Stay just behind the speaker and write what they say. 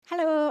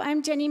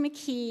I'm Jenny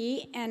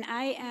McKee, and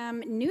I am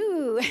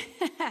new.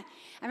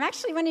 I'm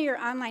actually one of your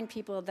online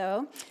people,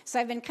 though. So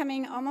I've been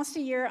coming almost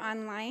a year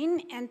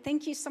online, and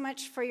thank you so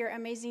much for your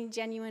amazing,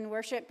 genuine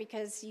worship,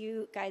 because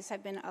you guys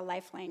have been a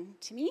lifeline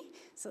to me,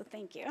 so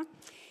thank you.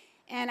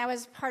 And I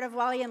was part of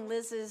Wally and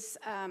Liz's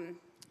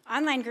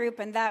online group,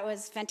 and that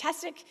was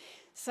fantastic,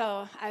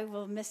 so I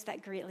will miss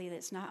that greatly that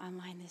it's not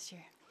online this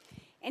year.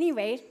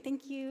 Anyway,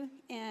 thank you,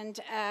 and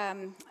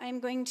I'm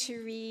going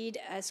to read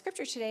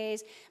scripture today,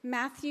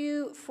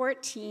 Matthew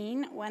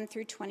 14, 1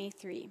 through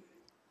 23.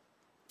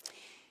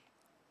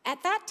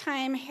 At that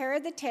time,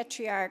 Herod the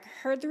Tetrarch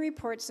heard the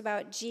reports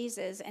about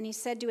Jesus, and he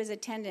said to his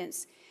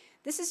attendants,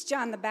 "This is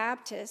John the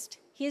Baptist.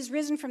 He is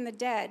risen from the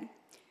dead.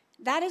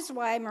 That is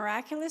why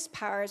miraculous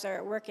powers are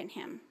at work in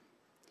him."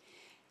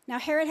 Now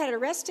Herod had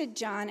arrested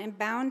John and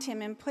bound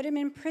him and put him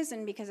in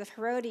prison because of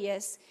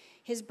Herodias,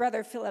 his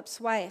brother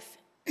Philip's wife.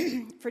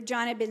 For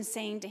John had been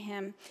saying to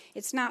him,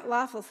 "It's not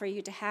lawful for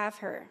you to have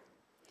her."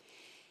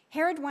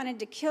 Herod wanted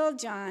to kill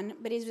John,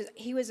 but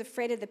he was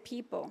afraid of the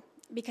people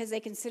because they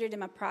considered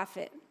him a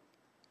prophet.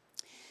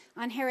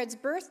 On Herod's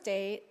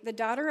birthday, the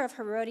daughter of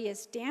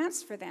Herodias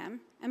danced for them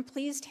and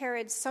pleased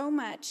Herod so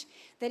much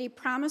that he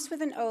promised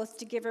with an oath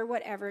to give her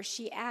whatever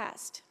she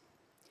asked.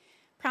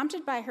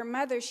 Prompted by her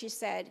mother, she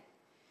said,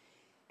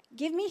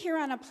 "Give me here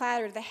on a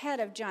platter the head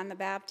of John the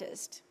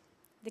Baptist."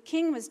 The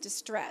king was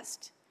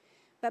distressed.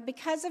 But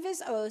because of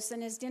his oaths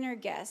and his dinner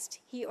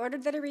guest, he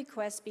ordered that a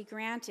request be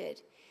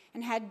granted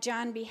and had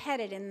John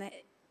beheaded in the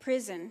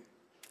prison.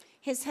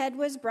 His head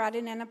was brought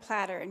in a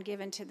platter and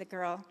given to the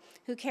girl,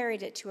 who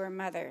carried it to her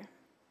mother.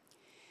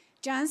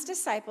 John's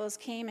disciples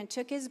came and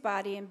took his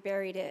body and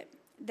buried it.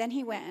 Then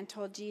he went and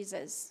told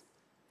Jesus.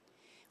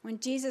 When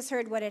Jesus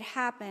heard what had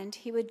happened,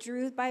 he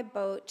withdrew by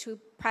boat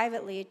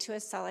privately to a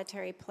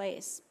solitary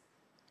place.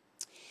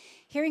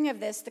 Hearing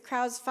of this, the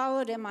crowds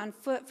followed him on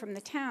foot from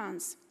the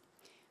towns.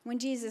 When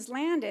Jesus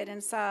landed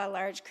and saw a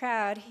large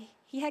crowd,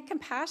 he had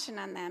compassion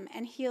on them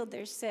and healed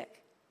their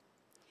sick.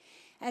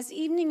 As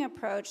evening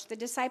approached, the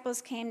disciples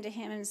came to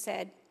him and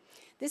said,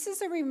 "This is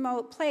a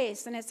remote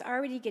place, and it's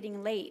already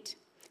getting late.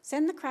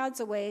 Send the crowds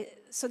away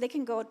so they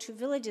can go to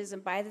villages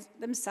and buy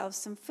themselves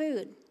some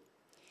food."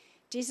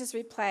 Jesus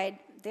replied,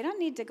 "They don't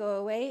need to go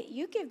away.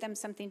 You give them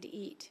something to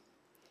eat."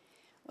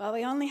 "Well,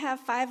 we only have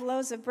 5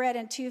 loaves of bread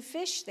and 2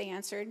 fish," they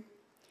answered.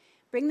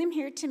 "Bring them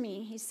here to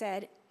me," he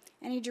said.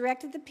 And he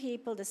directed the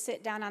people to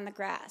sit down on the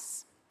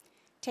grass.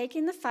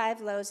 Taking the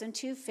 5 loaves and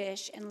 2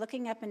 fish and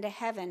looking up into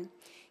heaven,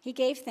 he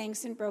gave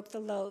thanks and broke the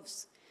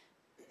loaves.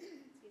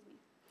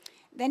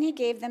 Then he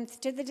gave them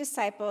to the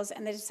disciples,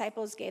 and the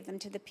disciples gave them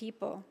to the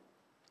people.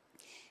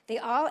 They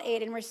all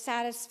ate and were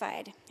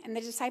satisfied, and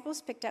the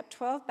disciples picked up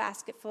 12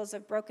 basketfuls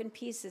of broken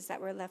pieces that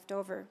were left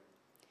over.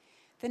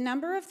 The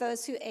number of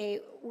those who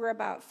ate were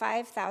about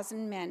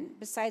 5,000 men,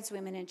 besides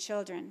women and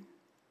children.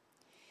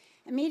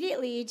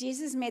 Immediately,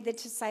 Jesus made the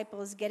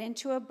disciples get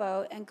into a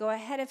boat and go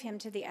ahead of him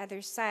to the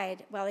other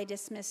side while he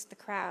dismissed the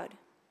crowd.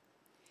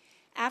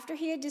 After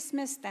he had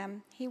dismissed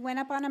them, he went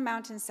up on a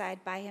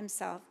mountainside by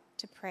himself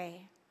to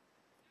pray.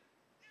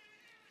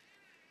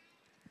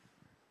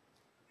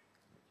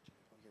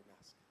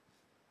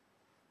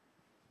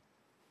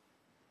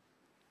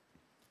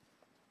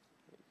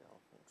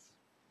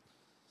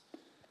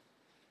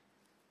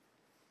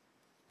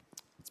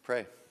 Let's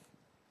pray.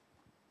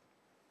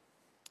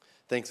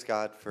 Thanks,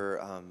 God,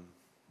 for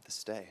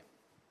this day.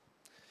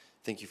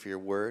 Thank you for your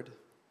word.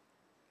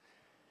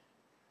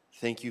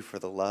 Thank you for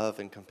the love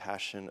and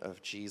compassion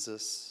of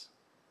Jesus.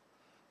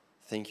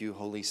 Thank you,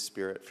 Holy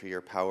Spirit, for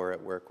your power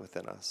at work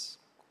within us.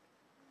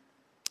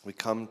 We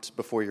come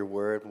before your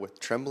word with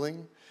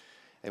trembling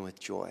and with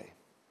joy,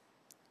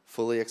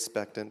 fully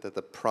expectant that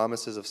the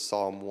promises of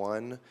Psalm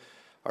 1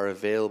 are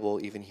available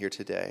even here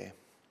today.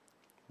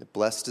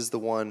 Blessed is the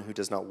one who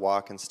does not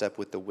walk in step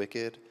with the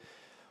wicked,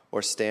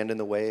 or stand in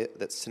the way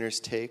that sinners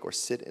take, or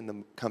sit in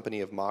the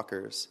company of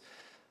mockers,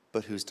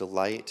 but whose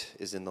delight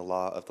is in the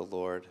law of the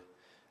Lord,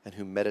 and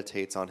who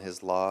meditates on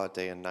his law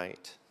day and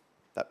night.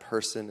 That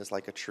person is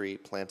like a tree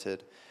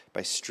planted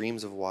by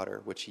streams of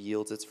water, which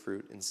yields its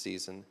fruit in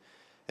season,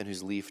 and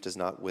whose leaf does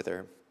not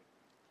wither.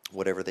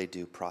 Whatever they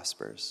do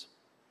prospers.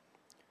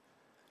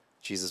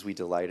 Jesus, we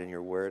delight in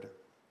your word,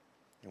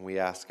 and we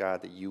ask,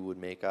 God, that you would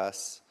make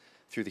us,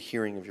 through the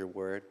hearing of your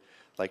word,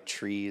 like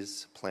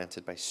trees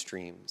planted by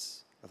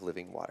streams of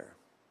living water.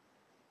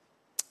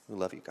 We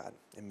love you, God.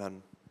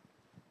 Amen.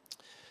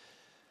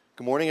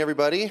 Good morning,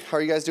 everybody. How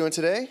are you guys doing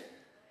today?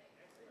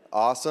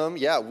 Awesome.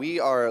 Yeah, we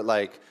are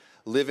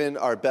living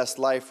our best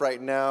life right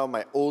now.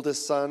 My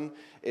oldest son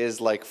is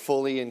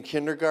fully in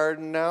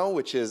kindergarten now,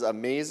 which is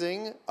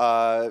amazing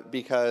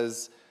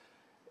because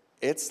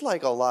it's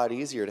a lot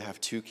easier to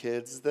have 2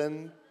 kids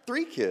than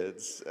 3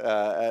 kids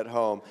at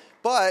home.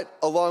 But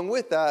along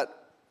with that,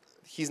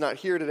 he's not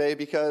here today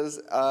because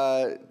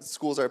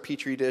schools are a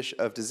petri dish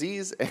of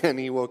disease, and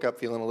he woke up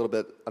feeling a little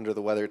bit under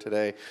the weather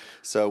today.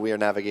 So we are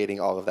navigating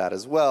all of that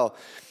as well.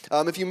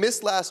 If you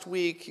missed last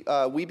week,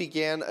 we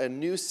began a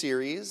new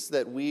series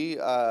that we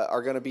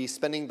are going to be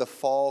spending the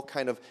fall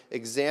kind of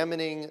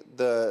examining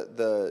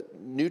the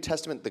New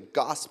Testament, the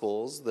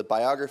Gospels, the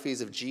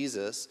biographies of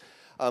Jesus,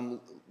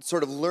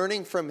 sort of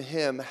learning from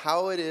him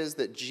how it is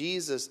that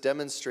Jesus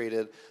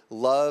demonstrated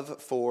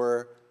love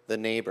for the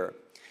neighbor.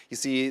 You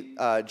see,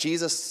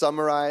 Jesus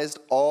summarized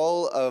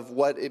all of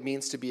what it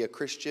means to be a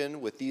Christian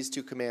with these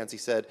two commands. He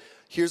said,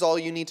 here's all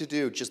you need to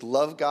do. Just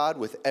love God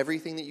with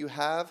everything that you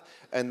have,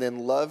 and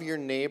then love your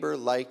neighbor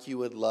like you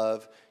would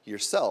love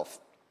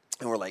yourself.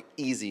 And we're like,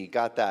 easy,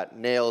 got that,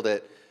 nailed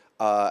it.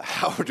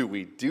 How do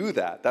we do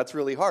that? That's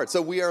really hard. So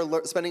we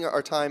are spending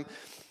our time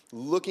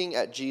looking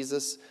at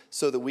Jesus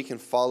so that we can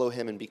follow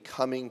him in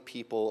becoming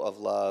people of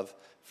love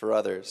for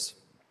others.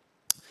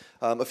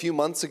 A few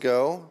months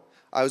ago,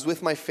 I was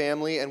with my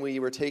family, and we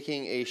were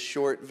taking a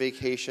short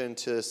vacation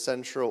to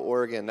Central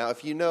Oregon. Now,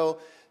 if you know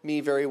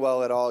me very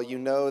well at all, you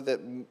know that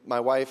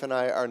my wife and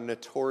I are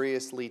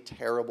notoriously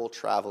terrible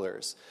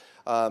travelers.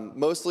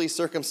 Mostly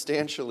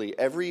circumstantially.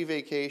 Every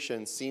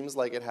vacation seems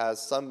like it has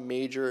some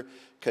major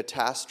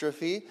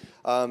catastrophe.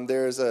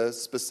 There's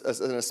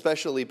an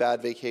especially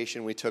bad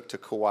vacation we took to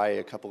Kauai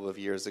a couple of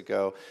years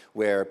ago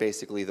where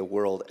basically the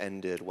world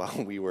ended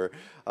while we were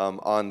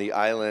on the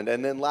island.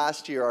 And then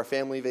last year, our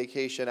family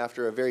vacation,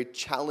 after a very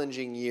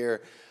challenging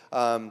year,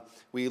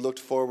 we looked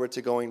forward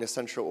to going to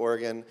Central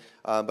Oregon,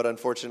 but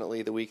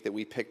unfortunately the week that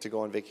we picked to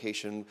go on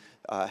vacation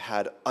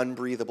had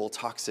unbreathable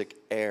toxic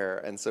air,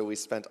 and so we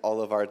spent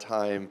all of our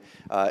time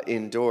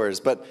indoors.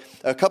 But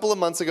a couple of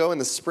months ago in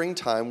the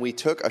springtime, we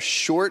took a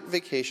short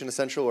vacation to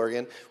Central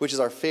Oregon, which is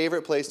our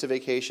favorite place to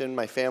vacation.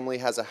 My family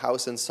has a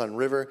house in Sun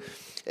River,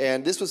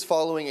 and this was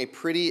following a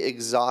pretty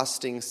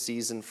exhausting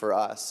season for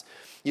us.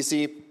 You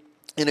see,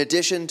 in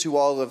addition to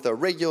all of the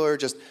regular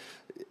just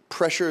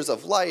pressures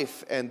of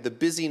life and the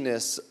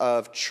busyness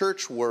of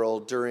church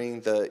world during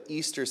the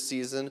Easter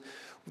season,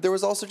 there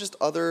was also just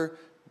other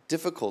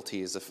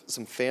difficulties, of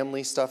some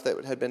family stuff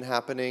that had been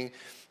happening,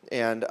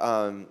 and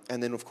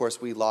then of course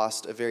we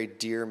lost a very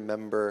dear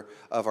member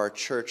of our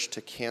church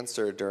to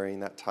cancer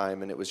during that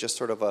time, and it was just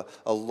sort of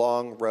a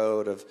long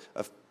road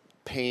of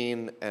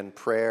pain and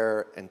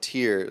prayer and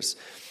tears.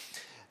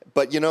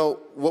 But you know,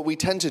 what we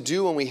tend to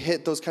do when we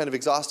hit those kind of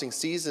exhausting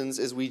seasons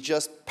is we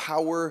just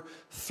power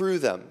through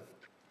them.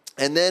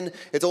 And then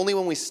it's only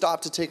when we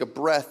stop to take a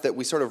breath that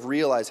we sort of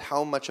realize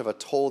how much of a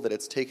toll that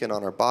it's taken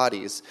on our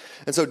bodies.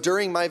 And so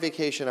during my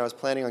vacation, I was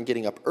planning on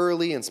getting up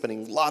early and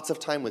spending lots of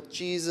time with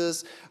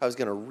Jesus. I was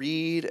going to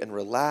read and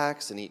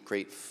relax and eat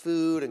great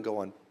food and go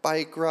on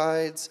bike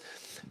rides.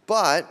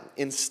 But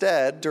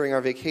instead, during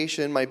our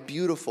vacation, my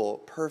beautiful,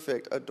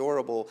 perfect,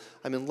 adorable,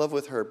 I'm in love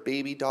with her,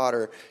 baby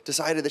daughter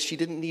decided that she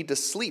didn't need to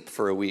sleep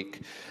for a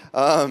week.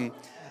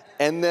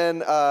 And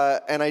then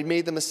I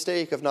made the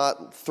mistake of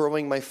not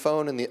throwing my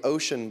phone in the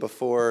ocean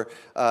before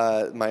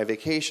my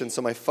vacation.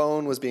 So my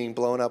phone was being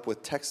blown up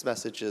with text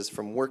messages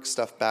from work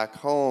stuff back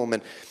home.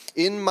 And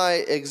in my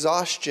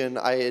exhaustion,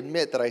 I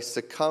admit that I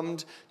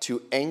succumbed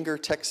to anger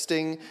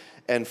texting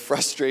and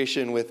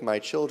frustration with my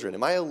children.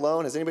 Am I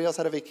alone? Has anybody else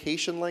had a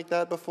vacation like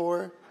that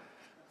before?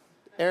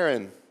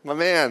 Aaron, my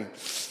man.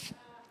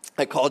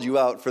 I called you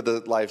out for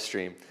the live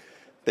stream.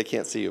 They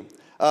can't see you.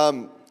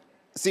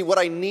 See, what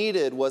I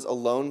needed was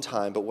alone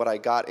time, but what I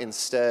got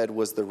instead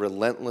was the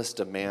relentless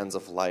demands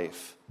of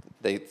life.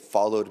 They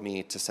followed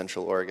me to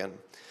Central Oregon.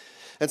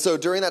 And so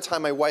during that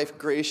time, my wife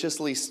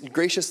graciously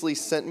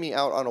sent me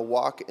out on a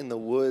walk in the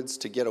woods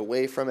to get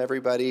away from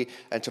everybody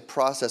and to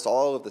process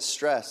all of the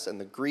stress and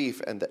the grief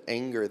and the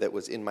anger that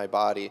was in my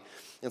body.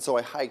 And so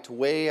I hiked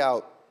way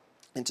out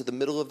into the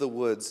middle of the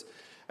woods,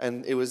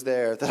 and it was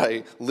there that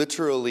I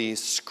literally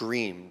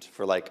screamed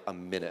for like a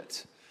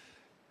minute.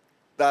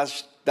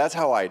 That's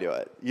how I do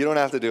it. You don't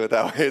have to do it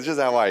that way. It's just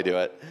how I do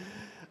it.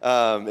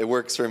 It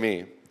works for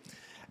me.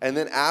 And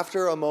then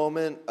after a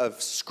moment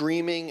of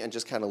screaming and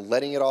just kind of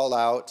letting it all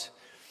out,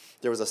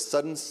 there was a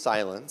sudden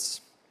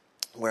silence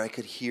where I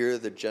could hear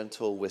the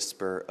gentle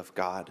whisper of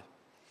God.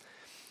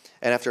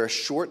 And after a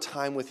short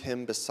time with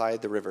him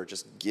beside the river,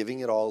 just giving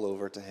it all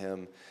over to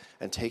him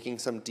and taking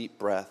some deep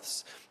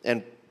breaths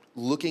and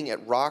looking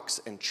at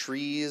rocks and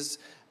trees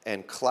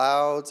and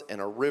clouds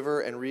and a river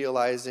and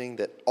realizing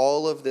that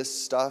all of this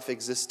stuff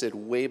existed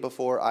way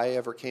before I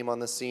ever came on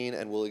the scene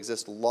and will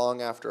exist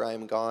long after I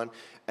am gone,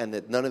 and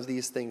that none of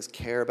these things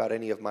care about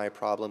any of my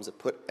problems. It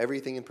put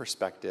everything in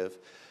perspective,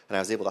 and I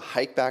was able to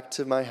hike back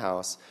to my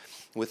house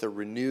with a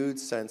renewed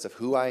sense of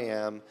who I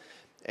am,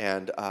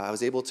 and I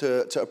was able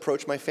to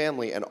approach my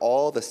family and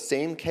all the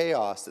same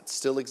chaos that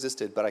still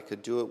existed, but I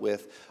could do it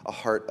with a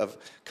heart of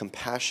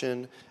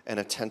compassion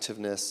and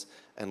attentiveness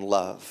and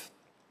love.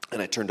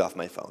 And I turned off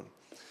my phone.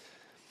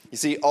 You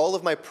see, all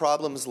of my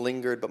problems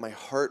lingered, but my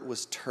heart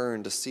was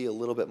turned to see a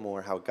little bit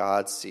more how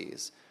God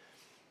sees.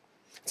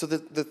 So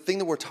the thing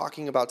that we're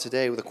talking about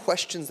today, the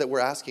questions that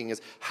we're asking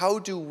is, how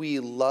do we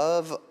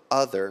love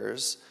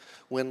others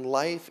when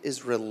life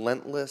is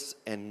relentless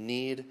and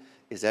need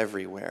is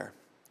everywhere?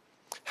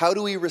 How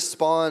do we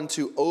respond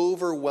to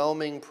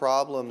overwhelming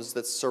problems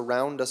that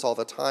surround us all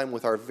the time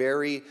with our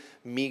very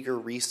meager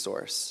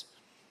resource?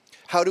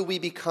 How do we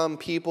become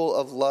people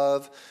of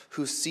love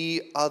who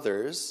see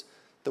others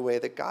the way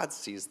that God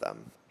sees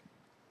them?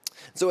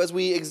 So as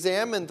we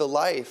examine the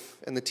life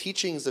and the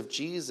teachings of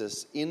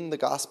Jesus in the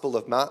Gospel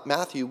of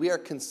Matthew, we are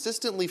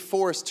consistently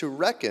forced to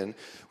reckon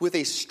with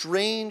a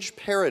strange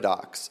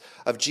paradox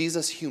of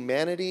Jesus'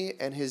 humanity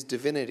and his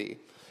divinity.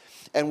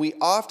 And we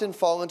often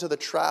fall into the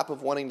trap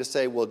of wanting to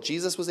say, well,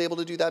 Jesus was able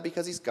to do that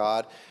because he's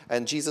God,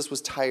 and Jesus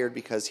was tired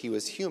because he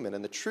was human.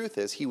 And the truth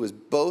is, he was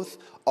both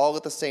all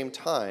at the same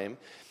time,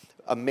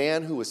 a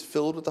man who was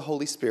filled with the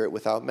Holy Spirit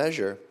without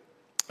measure.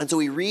 And so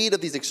we read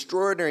of these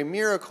extraordinary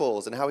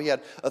miracles and how he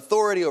had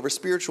authority over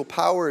spiritual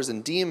powers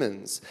and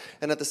demons.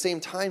 And at the same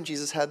time,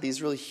 Jesus had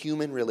these really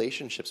human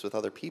relationships with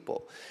other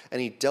people. And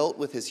he dealt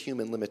with his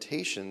human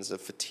limitations of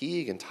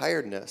fatigue and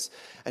tiredness.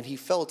 And he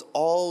felt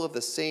all of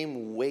the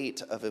same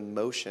weight of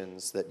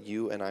emotions that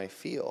you and I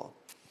feel.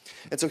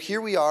 And so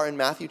here we are in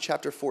Matthew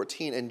chapter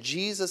 14, and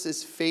Jesus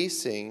is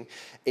facing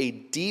a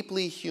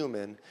deeply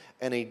human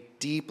and a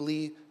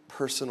deeply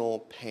personal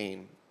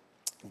pain.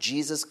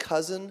 Jesus'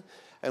 cousin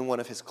and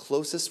one of his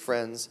closest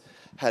friends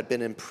had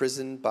been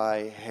imprisoned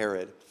by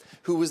Herod,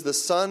 who was the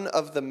son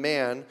of the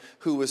man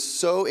who was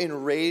so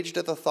enraged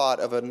at the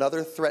thought of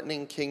another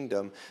threatening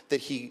kingdom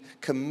that he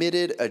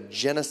committed a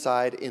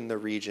genocide in the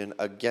region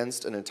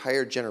against an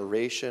entire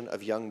generation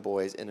of young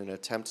boys in an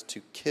attempt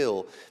to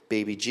kill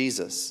baby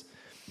Jesus.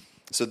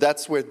 So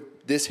that's where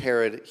this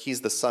Herod, he's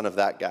the son of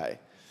that guy.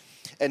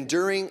 And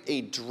during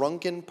a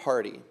drunken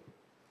party,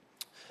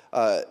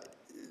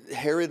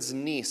 Herod's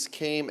niece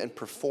came and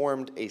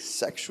performed a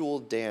sexual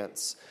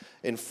dance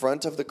in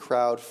front of the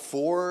crowd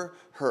for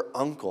her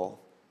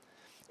uncle,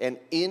 and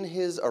in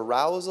his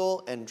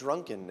arousal and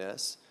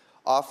drunkenness,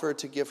 offered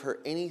to give her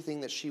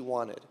anything that she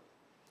wanted.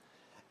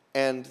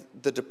 And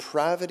the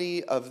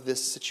depravity of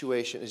this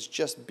situation is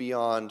just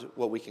beyond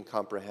what we can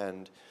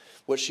comprehend.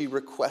 What she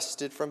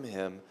requested from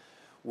him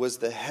was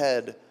the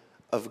head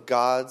of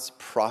God's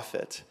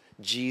prophet,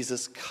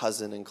 Jesus'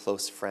 cousin and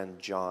close friend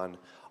John,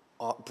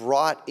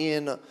 brought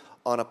in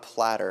on a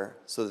platter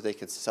so that they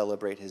could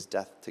celebrate his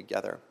death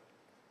together.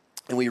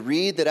 And we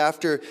read that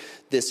after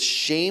this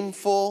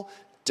shameful,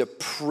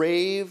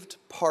 depraved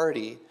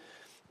party,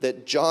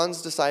 that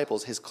John's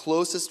disciples, his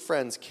closest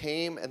friends,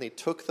 came and they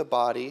took the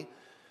body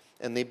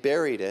and they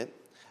buried it.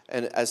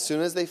 And as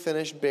soon as they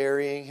finished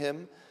burying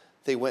him,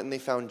 they went and they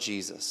found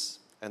Jesus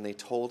and they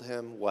told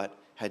him what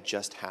had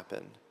just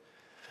happened.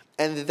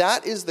 And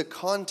that is the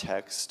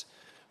context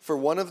for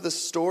one of the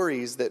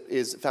stories that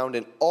is found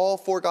in all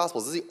four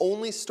Gospels. This is the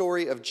only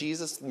story of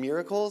Jesus'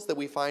 miracles that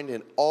we find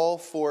in all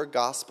four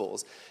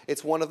Gospels.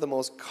 It's one of the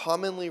most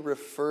commonly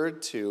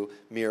referred to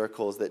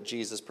miracles that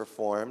Jesus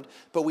performed,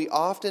 but we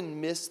often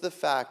miss the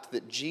fact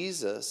that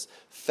Jesus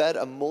fed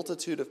a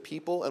multitude of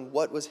people, and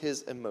what was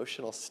his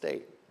emotional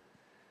state?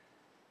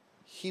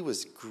 He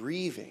was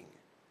grieving.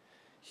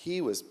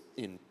 He was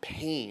in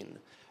pain,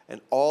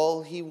 and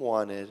all he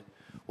wanted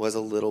was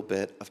a little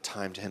bit of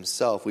time to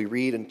himself. We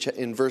read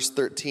in verse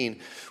 13,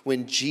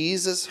 when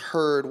Jesus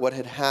heard what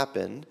had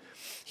happened,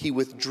 he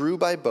withdrew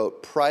by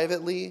boat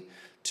privately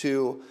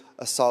to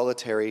a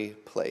solitary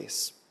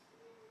place.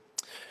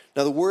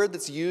 Now, the word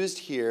that's used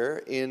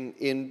here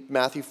in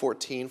Matthew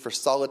 14 for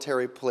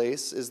solitary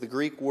place is the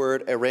Greek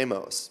word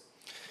eremos.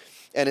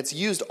 And it's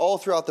used all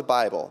throughout the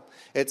Bible.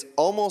 It's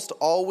almost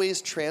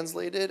always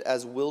translated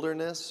as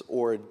wilderness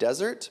or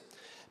desert.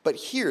 But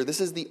here,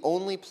 this is the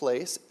only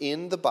place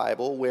in the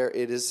Bible where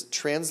it is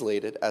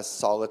translated as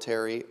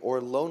solitary or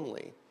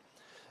lonely,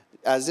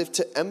 as if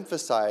to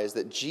emphasize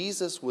that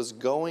Jesus was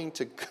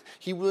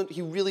he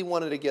really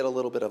wanted to get a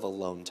little bit of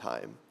alone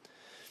time.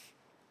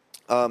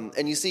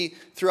 And you see,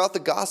 throughout the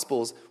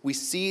Gospels, we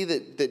see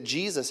that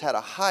Jesus had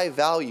a high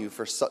value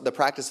for the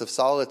practice of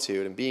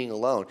solitude and being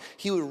alone.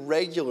 He would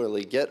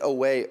regularly get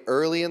away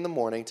early in the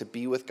morning to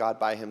be with God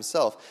by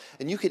himself.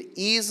 And you could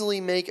easily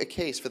make a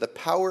case for the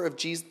power of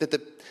Jesus, that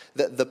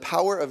the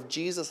power of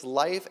Jesus'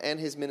 life and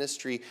his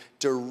ministry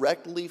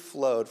directly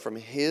flowed from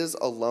his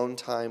alone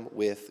time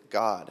with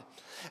God.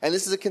 And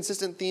this is a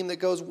consistent theme that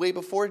goes way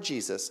before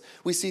Jesus.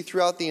 We see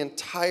throughout the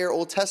entire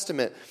Old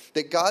Testament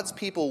that God's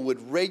people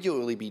would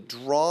regularly be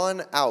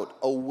drawn out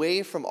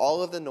away from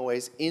all of the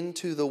noise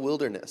into the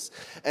wilderness,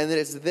 and that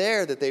it's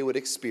there that they would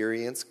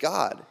experience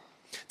God.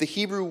 The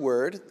Hebrew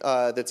word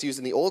that's used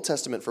in the Old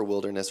Testament for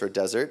wilderness or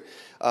desert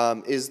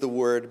is the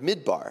word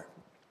midbar.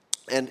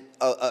 And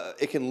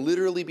it can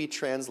literally be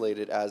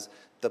translated as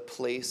the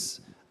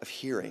place of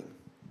hearing.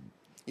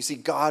 You see,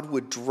 God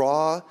would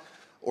draw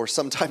or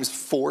sometimes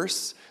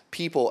force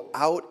people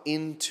out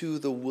into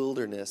the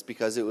wilderness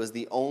because it was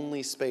the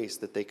only space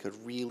that they could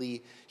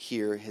really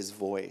hear his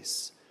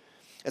voice.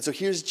 And so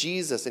here's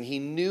Jesus, and he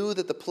knew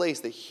that the place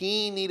that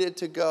he needed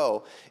to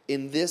go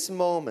in this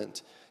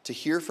moment to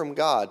hear from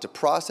God, to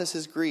process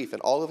his grief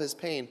and all of his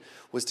pain,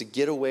 was to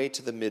get away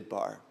to the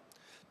midbar,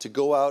 to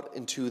go out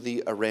into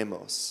the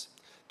eremos,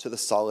 to the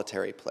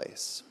solitary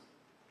place.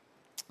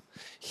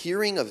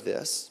 Hearing of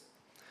this,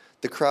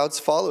 the crowds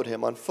followed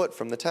him on foot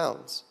from the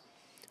towns.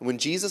 When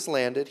Jesus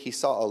landed, he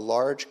saw a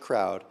large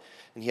crowd,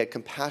 and he had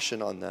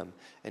compassion on them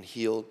and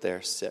healed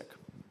their sick.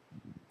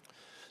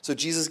 So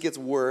Jesus gets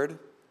word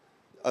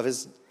of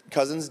his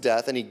cousin's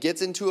death, and he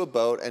gets into a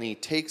boat, and he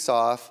takes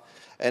off,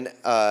 and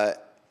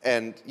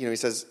he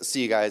says,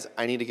 "See you guys,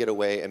 I need to get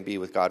away and be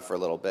with God for a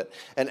little bit."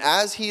 And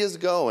as he is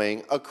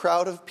going, a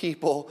crowd of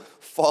people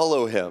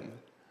follow him.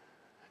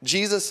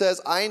 Jesus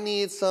says, "I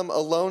need some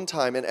alone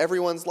time," and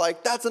everyone's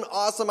like, "That's an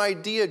awesome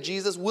idea,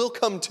 Jesus, we'll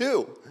come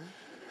too."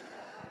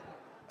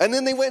 And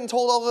then they went and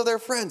told all of their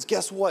friends,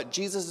 "Guess what?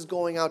 Jesus is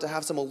going out to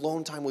have some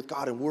alone time with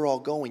God, and we're all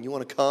going. You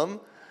want to come?"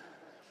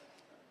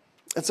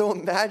 And so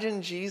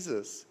imagine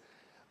Jesus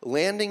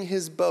landing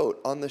his boat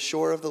on the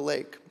shore of the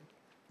lake,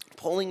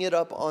 pulling it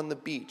up on the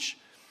beach,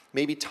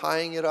 maybe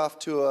tying it off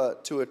to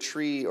a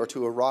tree or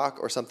to a rock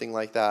or something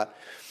like that,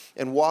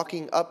 and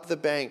walking up the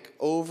bank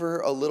over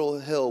a little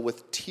hill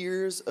with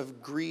tears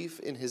of grief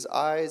in his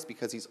eyes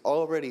because he's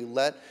already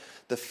let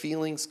the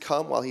feelings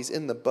come while he's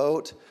in the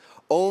boat,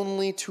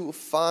 only to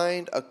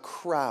find a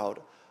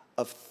crowd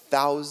of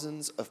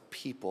thousands of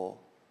people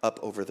up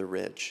over the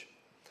ridge.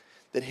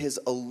 That his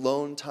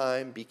alone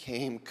time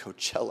became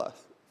Coachella,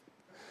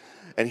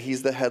 and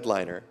he's the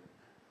headliner.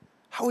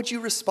 How would you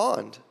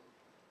respond?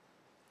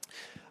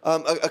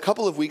 A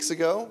couple of weeks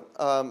ago,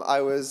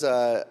 I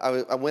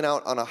went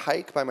out on a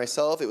hike by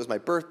myself. It was my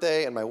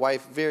birthday, and my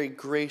wife very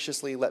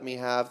graciously let me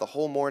have the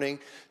whole morning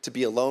to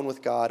be alone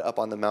with God up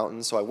on the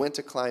mountain. So I went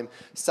to climb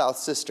South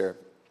Sister,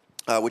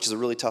 which is a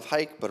really tough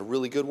hike, but a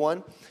really good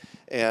one.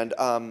 And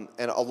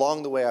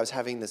along the way, I was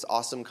having this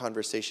awesome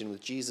conversation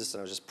with Jesus, and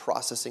I was just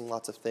processing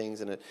lots of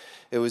things, and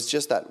it was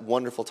just that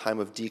wonderful time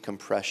of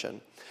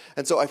decompression.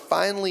 And so I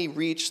finally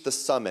reached the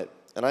summit,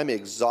 and I'm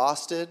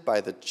exhausted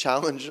by the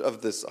challenge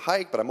of this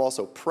hike, but I'm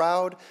also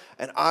proud,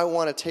 and I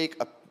want to take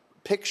a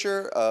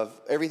picture of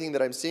everything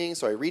that I'm seeing.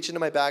 So I reach into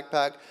my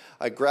backpack,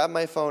 I grab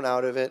my phone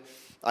out of it,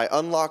 I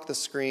unlock the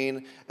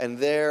screen, and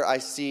there I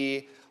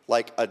see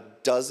like a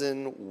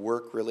dozen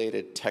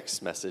work-related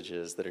text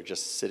messages that are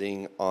just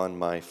sitting on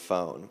my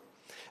phone.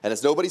 And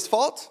it's nobody's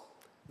fault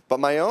but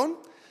my own.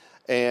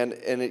 And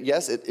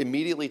it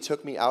immediately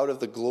took me out of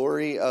the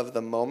glory of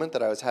the moment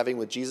that I was having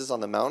with Jesus on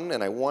the mountain,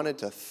 and I wanted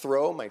to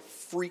throw my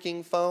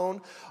freaking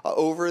phone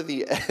over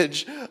the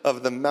edge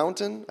of the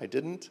mountain. I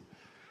didn't.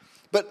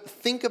 But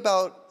think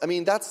about,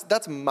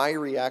 that's my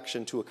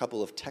reaction to a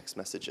couple of text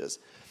messages.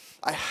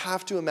 I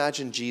have to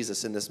imagine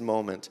Jesus in this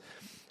moment,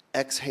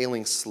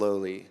 exhaling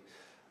slowly,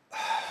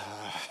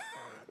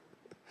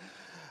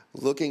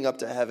 looking up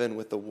to heaven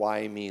with the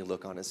why me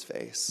look on his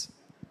face.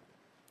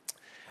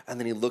 And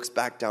then he looks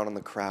back down on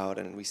the crowd,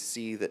 and we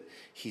see that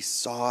he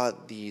saw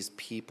these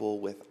people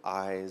with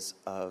eyes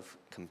of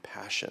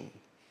compassion.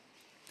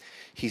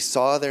 He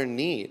saw their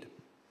need,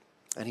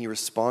 and he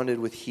responded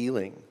with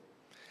healing.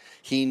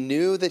 He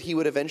knew that he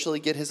would eventually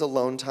get his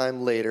alone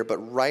time later, but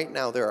right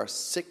now there are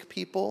sick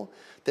people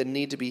that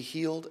need to be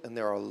healed, and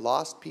there are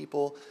lost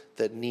people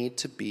that need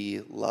to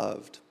be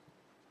loved.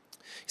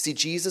 See,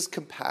 Jesus'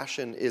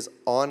 compassion is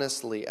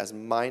honestly as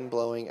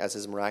mind-blowing as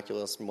his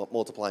miraculous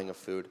multiplying of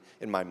food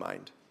in my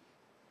mind.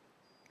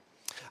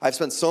 I've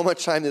spent so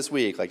much time this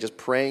week, just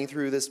praying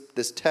through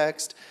this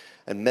text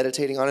and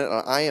meditating on it,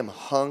 and I am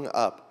hung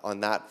up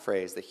on that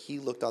phrase, that he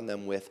looked on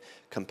them with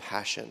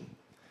compassion.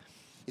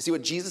 You see,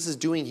 what Jesus is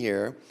doing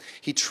here,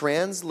 he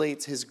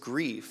translates his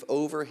grief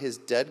over his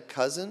dead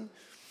cousin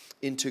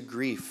into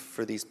grief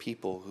for these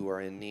people who are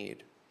in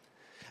need.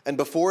 And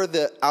before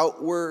the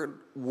outward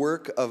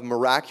work of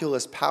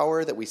miraculous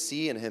power that we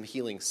see in him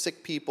healing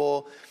sick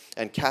people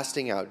and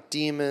casting out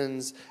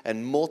demons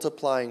and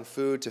multiplying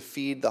food to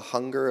feed the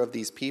hunger of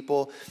these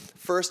people,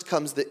 first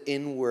comes the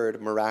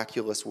inward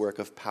miraculous work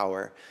of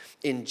power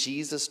in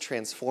Jesus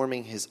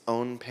transforming his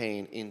own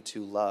pain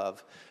into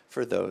love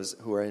for those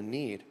who are in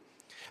need.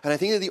 And I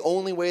think that the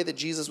only way that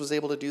Jesus was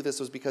able to do this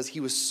was because he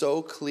was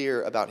so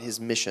clear about his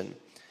mission.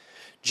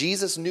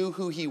 Jesus knew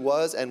who he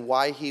was and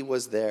why he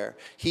was there.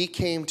 He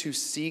came to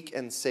seek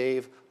and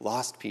save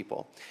lost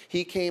people.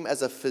 He came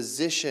as a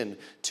physician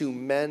to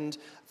mend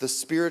the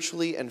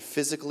spiritually and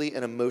physically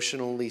and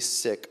emotionally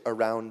sick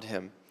around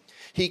him.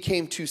 He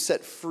came to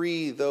set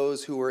free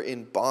those who were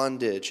in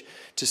bondage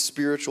to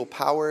spiritual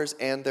powers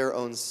and their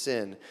own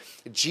sin.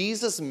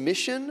 Jesus'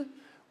 mission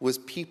was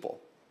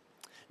people.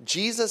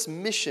 Jesus'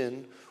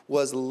 mission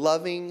was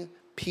loving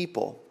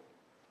people.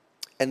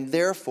 And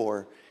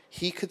therefore,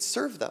 he could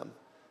serve them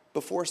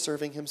before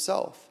serving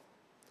himself.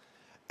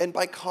 And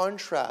by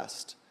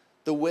contrast,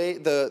 the way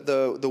of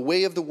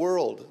the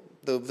world,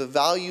 the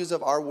values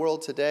of our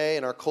world today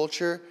and our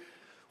culture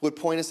would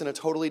point us in a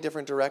totally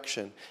different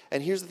direction.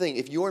 And here's the thing,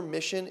 if your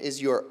mission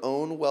is your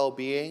own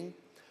well-being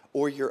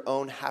or your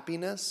own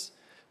happiness,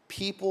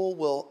 people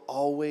will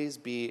always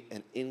be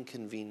an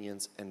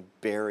inconvenience and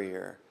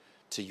barrier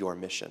to your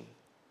mission.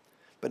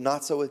 But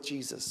not so with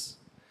Jesus.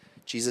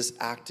 Jesus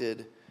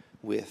acted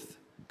with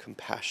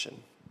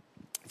compassion.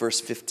 Verse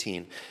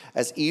 15,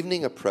 as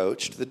evening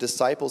approached, the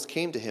disciples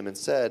came to him and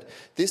said,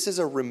 "This is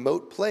a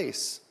remote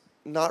place."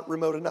 Not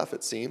remote enough,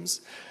 it seems.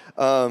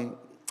 And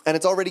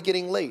it's already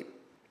getting late.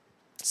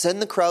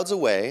 Send the crowds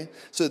away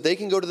so that they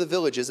can go to the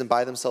villages and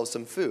buy themselves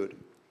some food.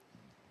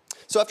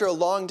 So after a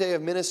long day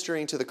of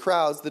ministering to the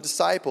crowds, the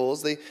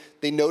disciples,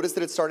 they notice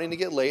that it's starting to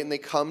get late, and they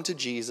come to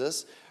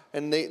Jesus,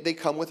 and they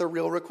come with a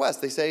real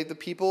request. They say, the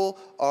people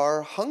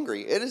are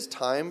hungry. It is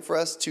time for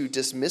us to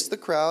dismiss the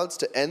crowds,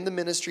 to end the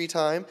ministry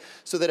time,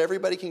 so that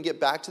everybody can get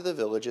back to the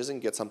villages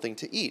and get something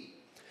to eat.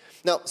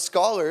 Now,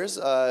 scholars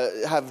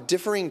have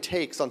differing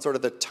takes on sort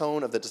of the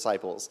tone of the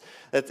disciples.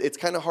 It's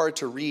kind of hard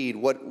to read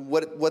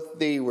what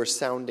they were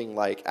sounding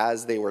like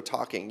as they were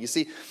talking. You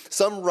see,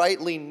 some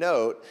rightly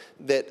note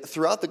that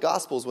throughout the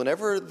Gospels,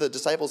 whenever the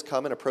disciples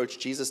come and approach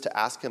Jesus to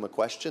ask him a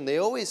question, they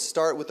always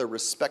start with a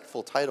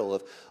respectful title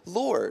of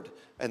Lord,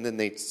 and then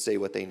they say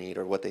what they need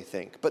or what they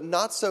think. But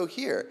not so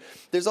here.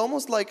 There's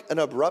almost like an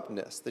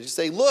abruptness. They just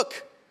say,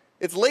 look,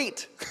 it's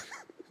late.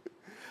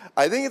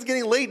 I think it's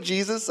getting late,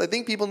 Jesus. I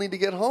think people need to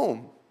get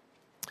home.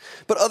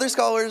 But other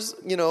scholars,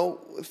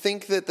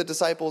 think that the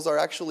disciples are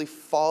actually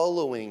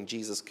following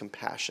Jesus'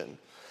 compassion.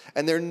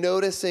 And they're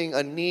noticing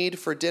a need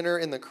for dinner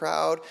in the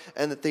crowd,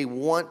 and that they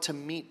want to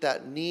meet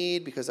that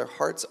need because their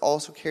hearts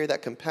also carry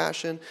that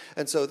compassion.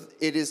 And so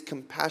it is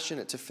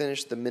compassionate to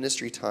finish the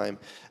ministry time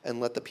and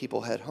let the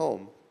people head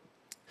home.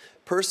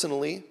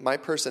 Personally, my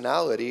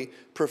personality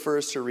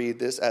prefers to read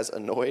this as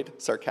annoyed,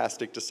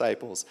 sarcastic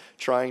disciples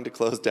trying to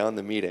close down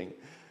the meeting.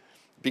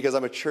 Because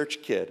I'm a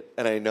church kid,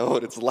 and I know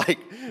what it's like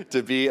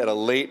to be at a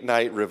late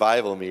night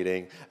revival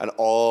meeting, and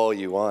all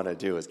you want to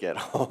do is get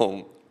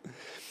home.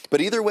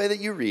 But either way that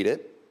you read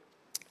it,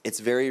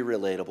 it's very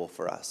relatable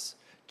for us.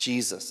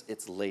 Jesus,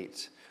 it's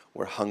late.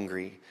 We're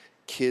hungry.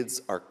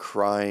 Kids are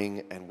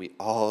crying, and we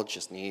all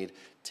just need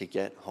to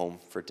get home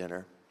for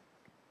dinner.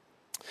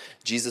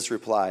 Jesus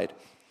replied,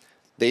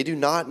 "They do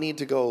not need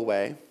to go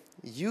away.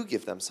 You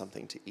give them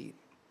something to eat."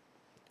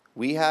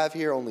 "We have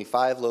here only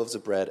 5 loaves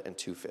of bread and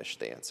 2 fish,"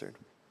 they answered.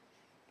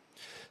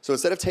 So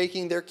instead of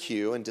taking their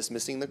cue and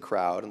dismissing the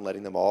crowd and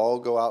letting them all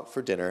go out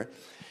for dinner,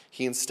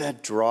 he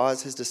instead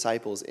draws his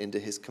disciples into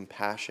his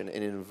compassion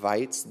and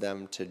invites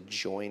them to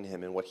join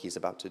him in what he's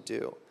about to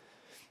do.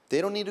 They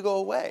don't need to go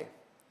away.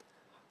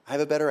 I have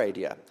a better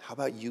idea. How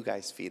about you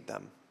guys feed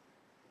them?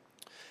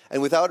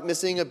 And without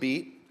missing a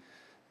beat,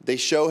 they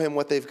show him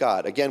what they've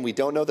got. Again, we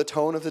don't know the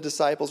tone of the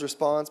disciples'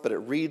 response, but it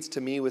reads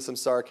to me with some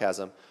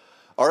sarcasm.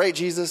 "All right,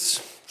 Jesus,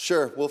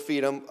 sure, we'll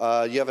feed them.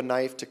 You have a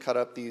knife to cut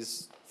up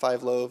these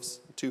 5 loaves,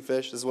 2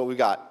 fish. This is what we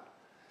got."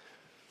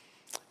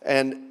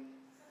 And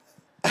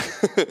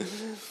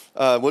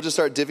we'll just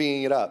start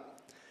divvying it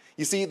up.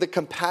 You see, the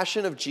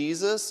compassion of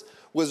Jesus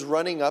was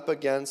running up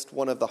against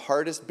one of the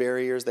hardest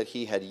barriers that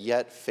he had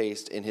yet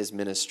faced in his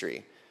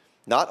ministry.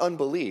 Not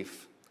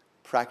unbelief,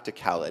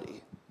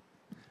 practicality,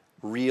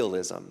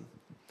 realism.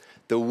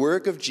 The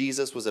work of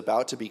Jesus was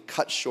about to be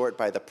cut short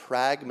by the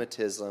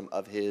pragmatism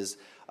of his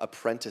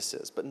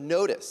apprentices. But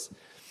notice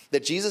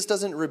that Jesus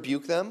doesn't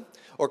rebuke them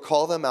or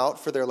call them out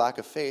for their lack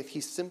of faith.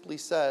 He simply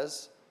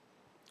says,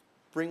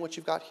 "Bring what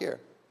you've got here.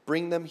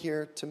 Bring them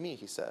here to me,"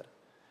 he said.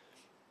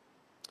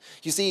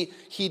 You see,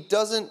 he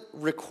doesn't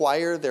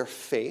require their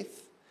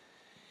faith.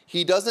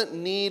 He doesn't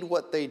need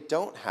what they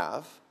don't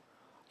have.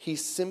 He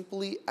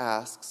simply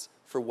asks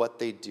for what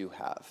they do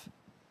have.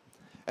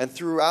 And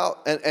through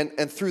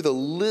the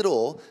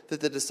little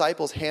that the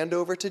disciples hand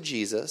over to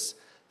Jesus,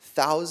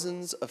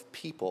 thousands of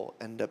people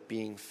end up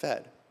being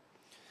fed.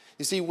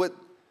 You see, what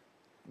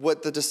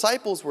the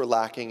disciples were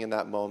lacking in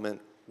that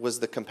moment was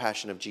the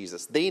compassion of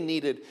Jesus. They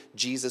needed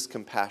Jesus'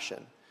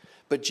 compassion.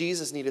 But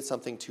Jesus needed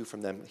something too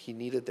from them. He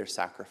needed their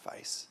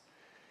sacrifice.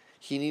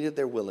 He needed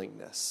their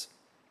willingness.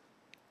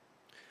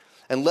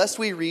 Unless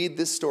we read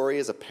this story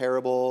as a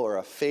parable or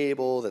a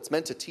fable that's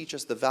meant to teach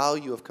us the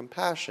value of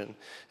compassion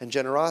and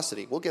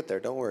generosity, we'll get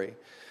there, don't worry.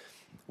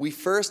 We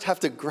first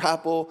have to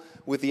grapple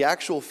with the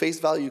actual face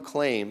value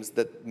claims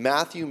that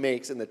Matthew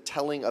makes in the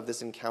telling of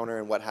this encounter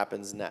and what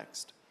happens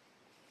next.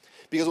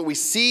 Because what we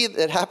see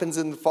that happens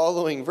in the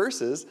following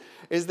verses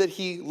is that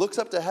he looks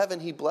up to heaven,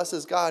 he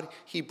blesses God,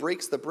 he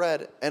breaks the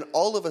bread, and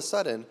all of a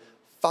sudden,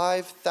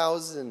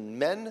 5,000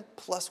 men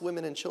plus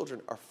women and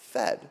children are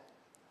fed.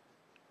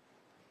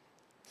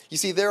 You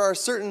see, there are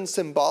certain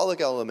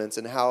symbolic elements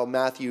in how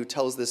Matthew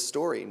tells this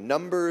story.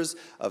 Numbers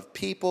of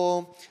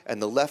people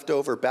and the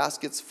leftover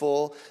baskets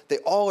full, they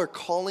all are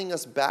calling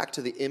us back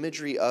to the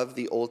imagery of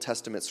the Old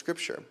Testament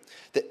scripture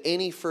that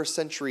any first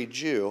century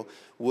Jew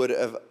would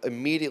have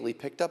immediately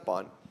picked up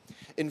on.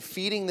 In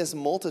feeding this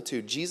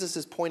multitude, Jesus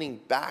is pointing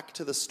back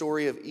to the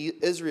story of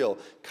Israel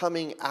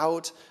coming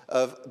out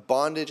of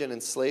bondage and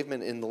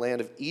enslavement in the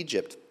land of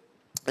Egypt.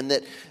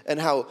 And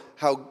how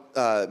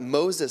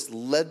Moses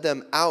led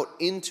them out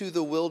into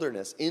the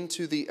wilderness,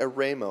 into the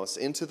Eremos,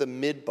 into the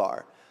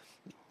Midbar.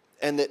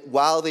 And that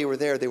while they were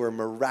there, they were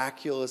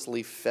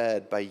miraculously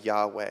fed by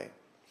Yahweh.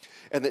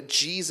 And that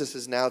Jesus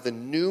is now the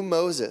new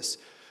Moses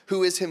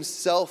who is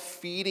himself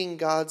feeding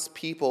God's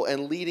people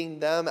and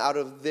leading them out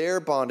of their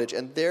bondage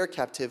and their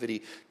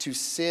captivity to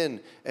sin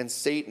and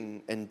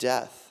Satan and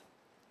death.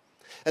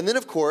 And then,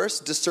 of course,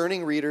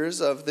 discerning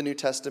readers of the New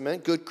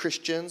Testament, good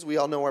Christians, we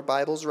all know our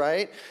Bibles,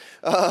 right?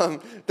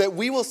 That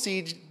we will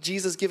see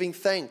Jesus giving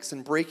thanks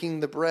and breaking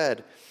the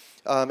bread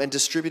and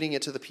distributing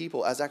it to the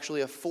people as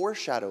actually a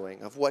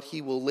foreshadowing of what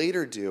he will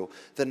later do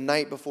the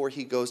night before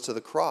he goes to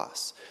the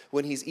cross,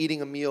 when he's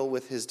eating a meal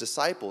with his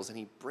disciples and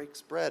he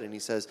breaks bread and he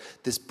says,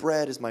 "This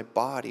bread is my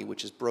body,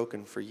 which is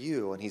broken for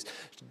you." And he's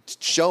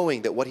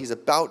showing that what he's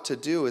about to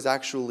do is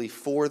actually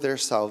for their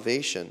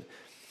salvation.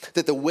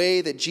 That the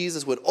way that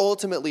Jesus would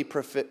ultimately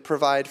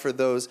provide for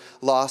those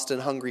lost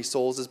and hungry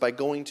souls is by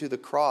going to the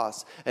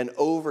cross and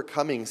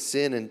overcoming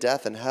sin and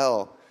death and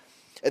hell.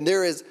 And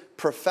there is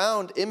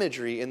profound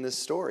imagery in this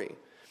story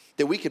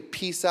that we could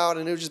piece out,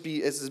 and it would just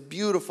be it's this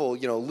beautiful,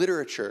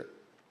 literature.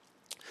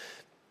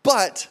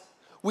 But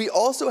we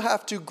also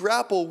have to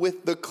grapple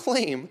with the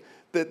claim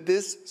that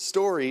this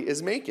story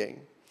is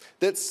making.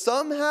 That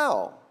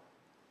somehow,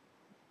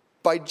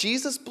 by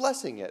Jesus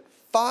blessing it,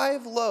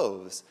 5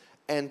 loaves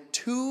and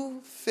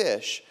 2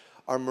 fish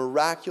are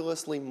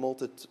miraculously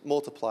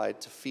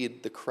multiplied to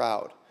feed the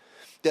crowd.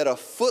 That a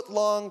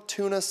foot-long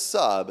tuna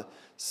sub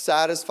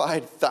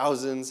satisfied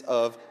thousands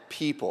of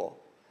people.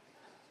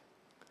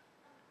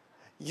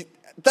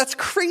 That's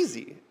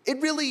crazy. It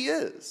really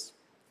is.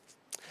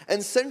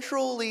 And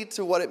centrally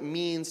to what it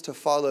means to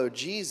follow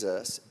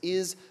Jesus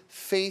is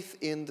faith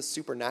in the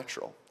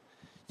supernatural.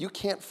 You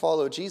can't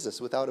follow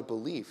Jesus without a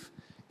belief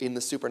in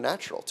the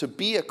supernatural. To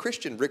be a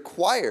Christian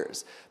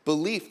requires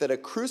belief that a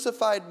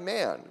crucified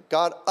man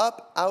got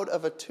up out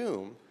of a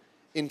tomb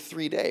in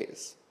 3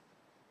 days.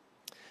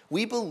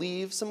 We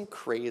believe some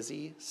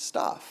crazy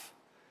stuff.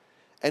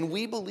 And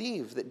we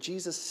believe that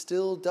Jesus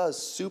still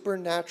does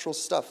supernatural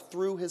stuff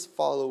through his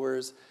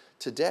followers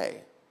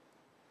today.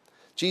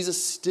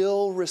 Jesus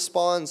still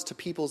responds to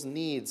people's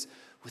needs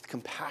with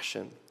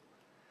compassion.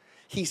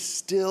 He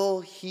still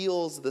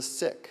heals the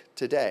sick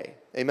today.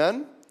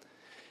 Amen?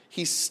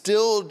 He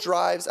still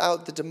drives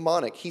out the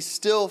demonic. He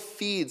still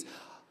feeds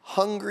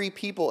hungry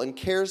people and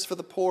cares for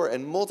the poor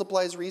and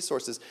multiplies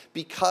resources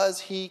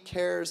because he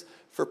cares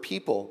for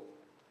people.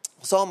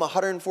 Psalm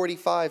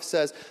 145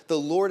 says, "The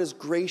Lord is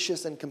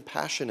gracious and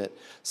compassionate,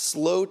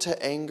 slow to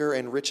anger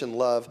and rich in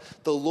love.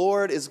 The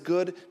Lord is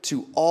good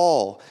to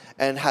all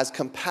and has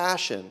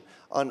compassion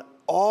on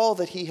all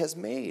that he has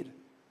made."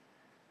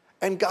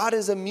 And God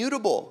is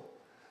immutable.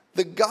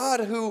 The God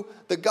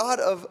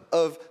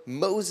of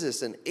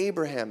Moses and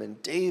Abraham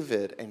and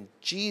David and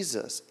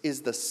Jesus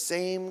is the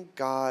same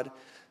God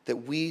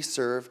that we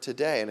serve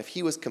today. And if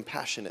he was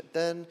compassionate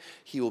then,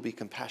 he will be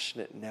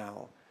compassionate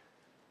now.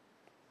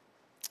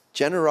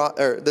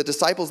 The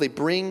disciples, they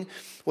bring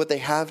what they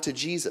have to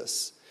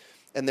Jesus,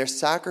 and their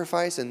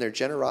sacrifice and their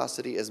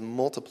generosity is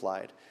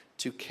multiplied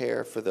to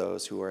care for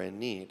those who are in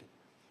need.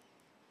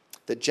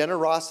 The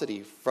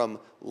generosity from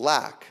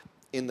lack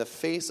in the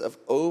face of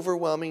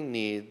overwhelming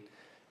need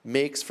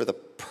makes for the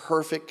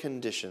perfect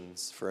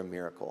conditions for a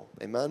miracle.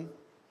 Amen?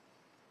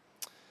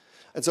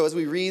 And so as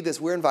we read this,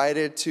 we're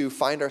invited to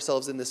find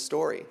ourselves in this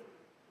story.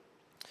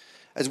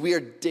 As we are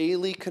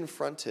daily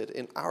confronted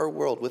in our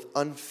world with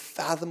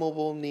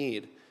unfathomable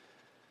need,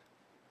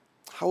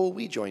 how will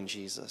we join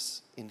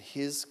Jesus in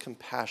his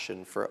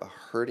compassion for a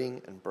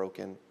hurting and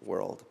broken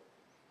world?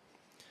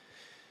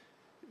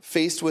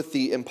 Faced with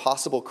the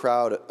impossible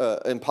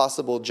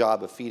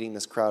job of feeding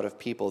this crowd of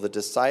people, the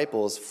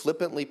disciples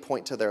flippantly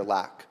point to their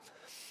lack,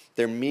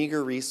 their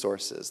meager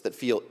resources that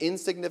feel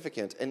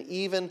insignificant and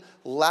even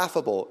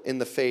laughable in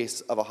the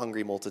face of a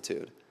hungry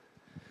multitude.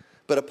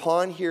 But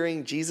upon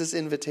hearing Jesus'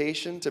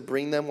 invitation to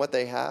bring them what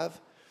they have,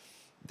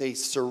 they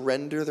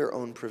surrender their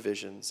own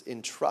provisions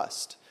in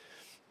trust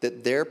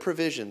that their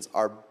provisions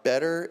are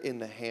better in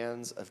the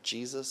hands of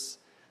Jesus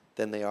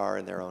than they are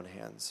in their own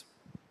hands.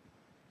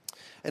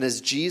 And as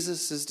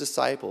Jesus'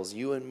 disciples,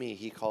 you and me,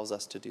 he calls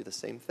us to do the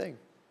same thing.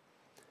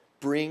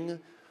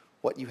 Bring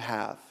what you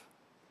have,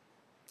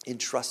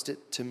 entrust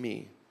it to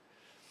me,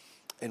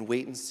 and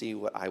wait and see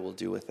what I will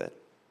do with it.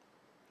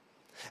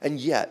 And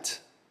yet,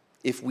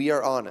 if we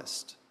are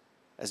honest,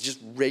 as just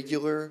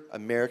regular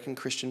American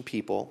Christian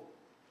people,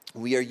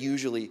 we are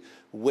usually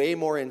way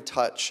more in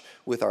touch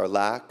with our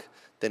lack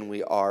than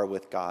we are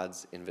with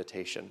God's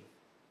invitation.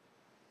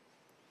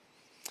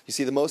 You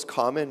see, the most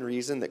common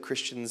reason that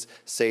Christians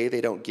say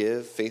they don't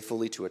give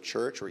faithfully to a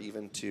church or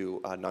even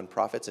to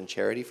nonprofits and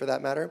charity for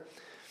that matter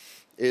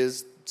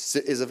is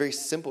a very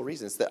simple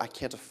reason. It's that I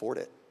can't afford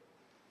it.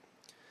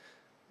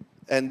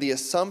 And the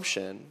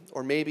assumption,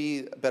 or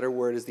maybe a better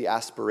word is the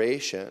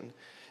aspiration,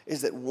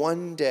 is that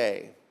one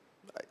day,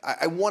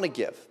 I want to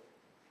give.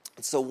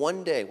 And so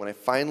one day when I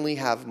finally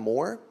have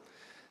more,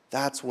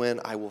 that's when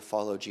I will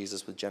follow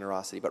Jesus with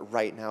generosity. But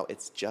right now,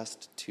 it's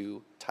just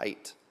too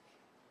tight.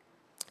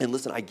 And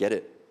listen, I get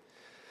it.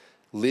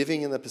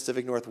 Living in the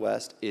Pacific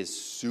Northwest is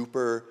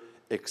super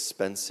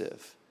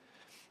expensive.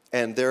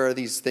 And there are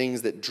these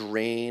things that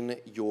drain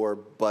your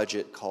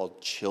budget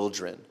called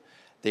children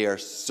They are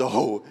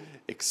so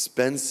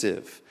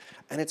expensive.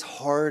 And it's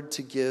hard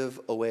to give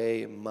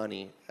away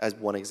money, as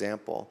one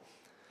example.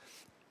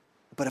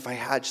 But if I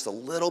had just a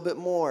little bit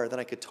more, then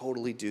I could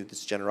totally do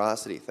this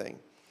generosity thing.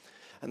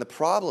 And the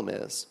problem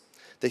is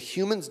that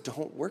humans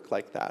don't work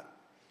like that.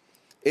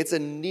 It's a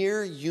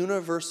near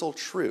universal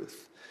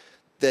truth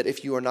that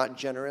if you are not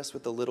generous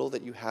with the little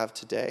that you have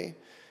today,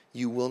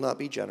 you will not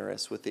be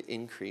generous with the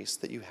increase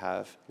that you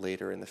have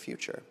later in the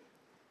future.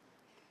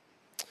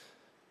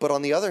 But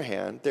on the other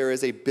hand, there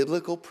is a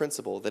biblical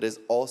principle that is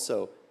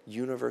also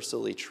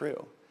universally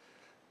true.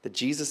 That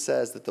Jesus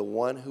says that the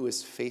one who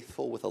is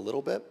faithful with a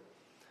little bit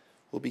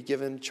will be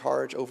given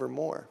charge over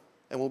more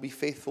and will be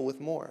faithful with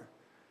more.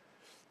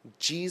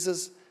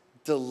 Jesus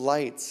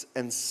delights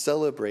and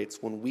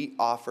celebrates when we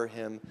offer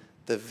him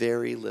the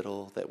very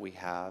little that we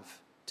have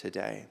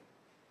today.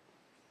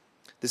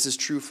 This is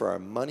true for our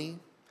money,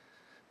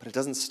 but it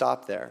doesn't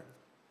stop there.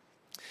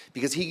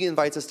 Because he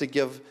invites us to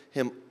give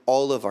him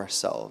all of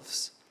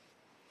ourselves.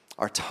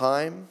 Our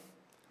time,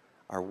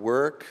 our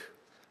work,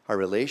 our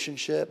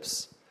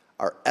relationships,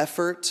 our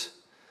effort,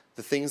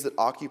 the things that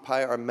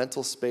occupy our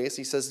mental space.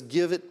 He says,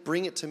 give it,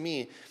 bring it to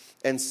me,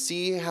 and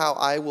see how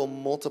I will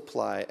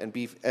multiply and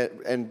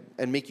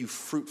make you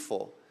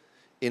fruitful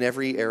in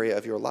every area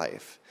of your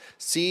life.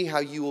 See how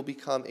you will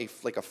become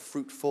like a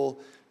fruitful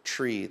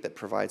tree that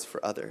provides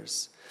for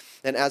others.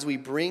 And as we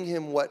bring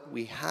him what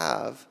we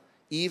have,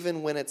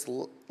 even when it's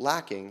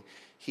lacking,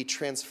 he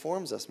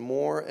transforms us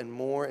more and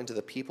more into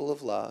the people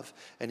of love,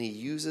 and he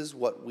uses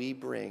what we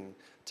bring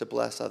to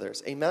bless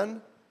others.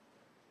 Amen?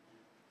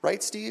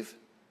 Right, Steve?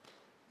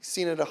 You've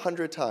seen it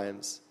 100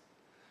 times.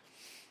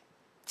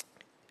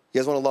 You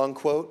guys want a long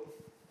quote?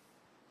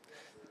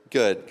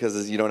 Good,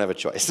 because you don't have a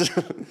choice.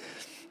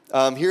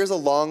 Here's a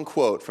long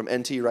quote from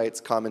N.T.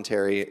 Wright's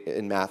commentary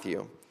in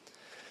Matthew.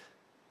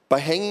 By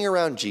hanging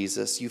around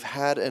Jesus, you've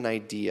had an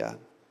idea.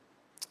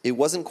 It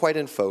wasn't quite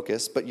in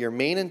focus, but your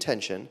main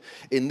intention,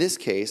 in this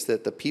case,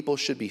 that the people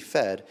should be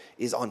fed,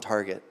 is on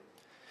target.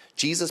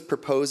 Jesus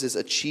proposes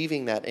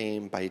achieving that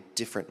aim by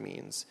different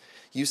means.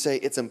 You say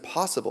it's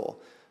impossible,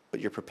 but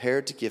you're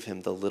prepared to give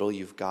him the little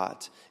you've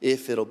got,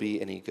 if it'll be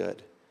any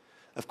good.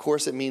 Of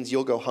course, it means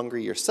you'll go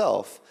hungry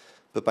yourself,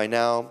 but by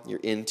now, you're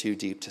in too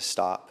deep to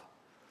stop.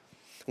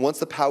 Once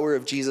the power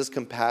of Jesus'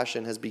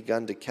 compassion has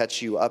begun to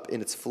catch you up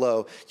in its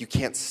flow, you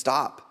can't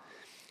stop.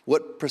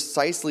 What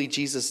precisely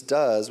Jesus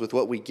does with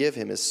what we give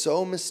him is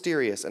so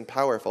mysterious and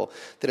powerful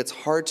that it's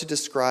hard to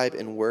describe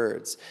in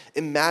words.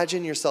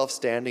 Imagine yourself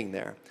standing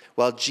there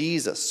while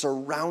Jesus,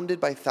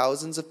 surrounded by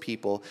thousands of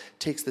people,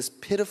 takes this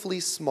pitifully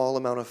small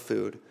amount of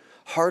food,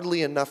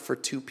 hardly enough for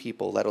 2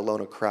 people, let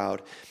alone a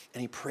crowd,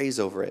 and he prays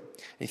over it,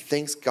 and he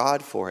thanks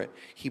God for it.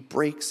 He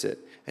breaks it,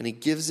 and he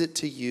gives it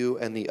to you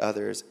and the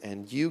others,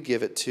 and you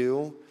give it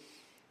to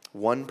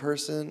one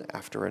person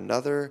after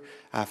another,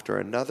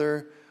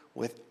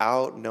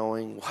 without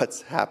knowing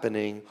what's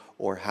happening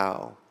or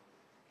how.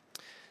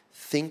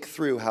 Think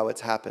through how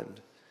it's happened.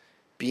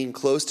 Being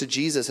close to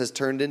Jesus has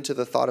turned into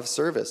the thought of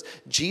service.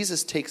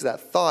 Jesus takes that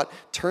thought,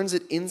 turns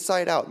it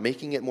inside out,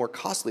 making it more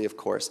costly, of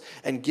course,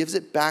 and gives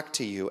it back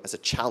to you as a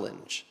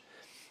challenge.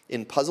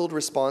 In puzzled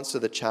response to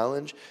the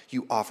challenge,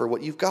 you offer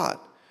what you've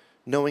got,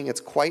 knowing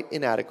it's quite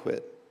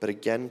inadequate, but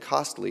again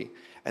costly,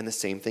 and the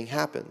same thing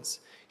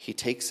happens. He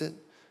takes it,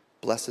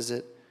 blesses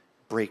it,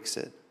 breaks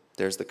it.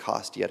 There's the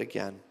cost yet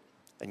again,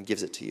 and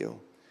gives it to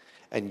you.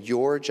 And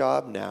your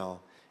job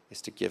now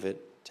is to give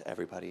it to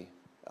everybody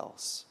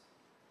else.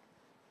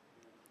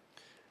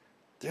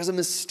 There's a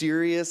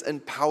mysterious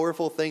and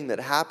powerful thing that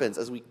happens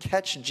as we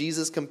catch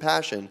Jesus'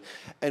 compassion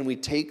and we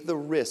take the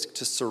risk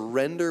to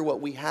surrender what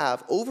we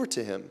have over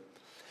to him.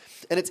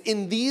 And it's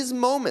in these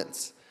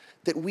moments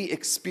that we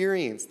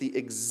experience the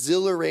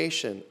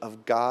exhilaration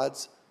of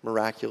God's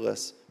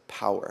miraculous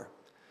power.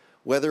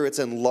 Whether it's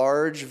in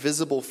large,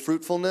 visible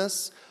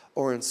fruitfulness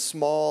or in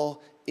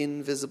small,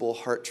 invisible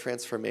heart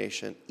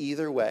transformation,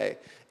 either way,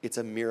 it's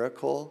a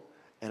miracle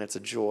and it's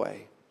a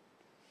joy.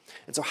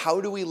 And so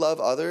how do we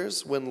love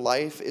others when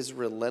life is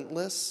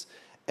relentless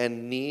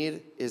and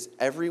need is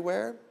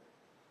everywhere?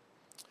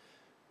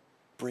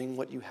 Bring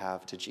what you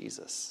have to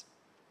Jesus.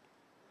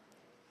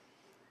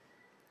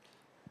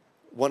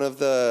 One of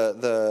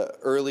the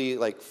early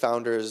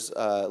founders,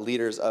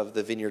 leaders of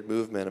the Vineyard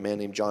movement, a man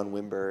named John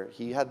Wimber,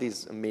 he had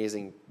these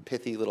amazing,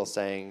 pithy little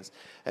sayings.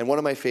 And one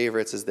of my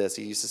favorites is this.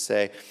 He used to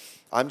say,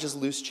 I'm just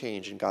loose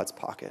change in God's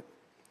pocket.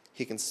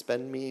 He can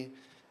spend me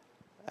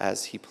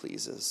as he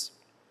pleases.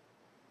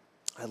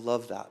 I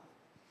love that.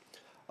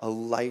 A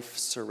life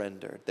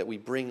surrendered, that we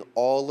bring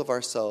all of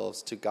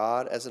ourselves to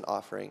God as an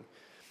offering,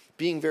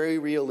 being very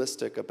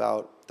realistic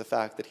about the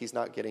fact that he's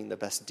not getting the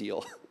best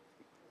deal,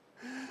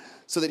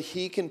 so that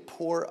he can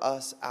pour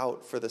us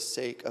out for the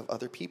sake of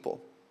other people.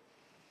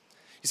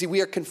 You see, we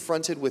are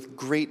confronted with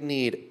great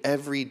need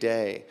every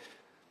day.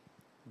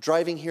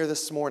 Driving here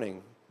this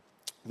morning,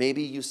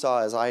 maybe you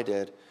saw, as I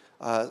did,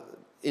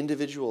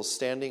 individuals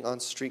standing on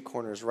street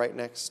corners right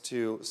next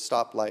to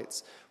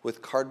stoplights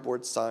with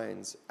cardboard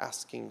signs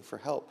asking for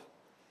help.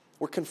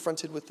 We're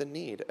confronted with the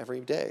need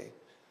every day.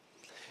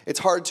 It's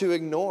hard to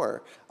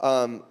ignore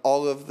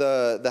all of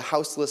the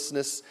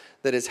houselessness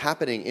that is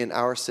happening in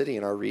our city,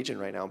 in our region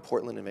right now, in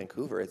Portland and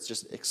Vancouver. It's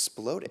just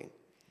exploding.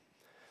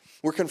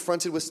 We're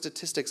confronted with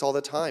statistics all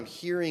the time,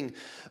 hearing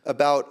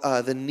about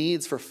the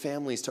needs for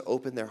families to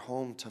open their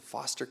home to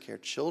foster care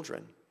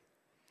children.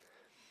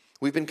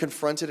 We've been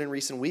confronted in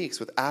recent weeks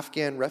with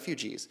Afghan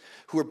refugees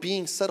who are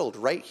being settled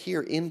right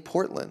here in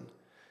Portland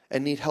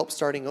and need help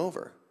starting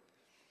over.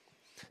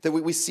 That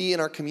we see in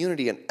our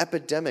community an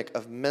epidemic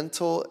of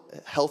mental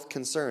health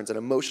concerns and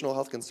emotional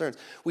health concerns.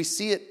 We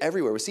see it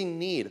everywhere. We see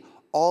need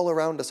all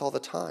around us all the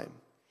time.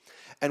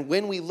 And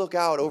when we look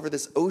out over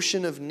this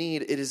ocean of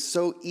need, it is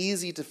so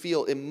easy to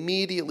feel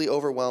immediately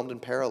overwhelmed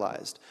and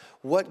paralyzed.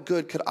 What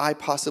good could I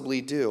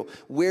possibly do?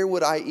 Where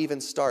would I even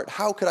start?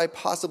 How could I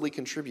possibly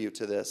contribute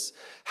to this?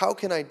 How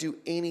can I do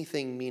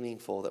anything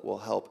meaningful that will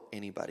help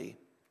anybody?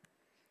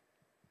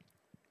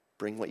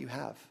 Bring what you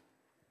have.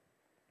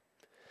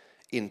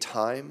 In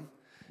time,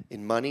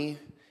 in money,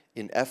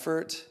 in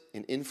effort,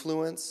 in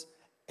influence,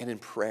 and in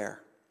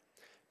prayer.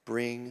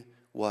 Bring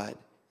what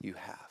you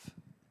have.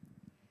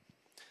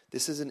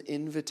 This is an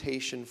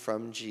invitation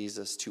from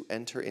Jesus to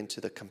enter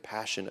into the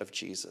compassion of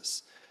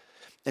Jesus.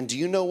 And do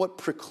you know what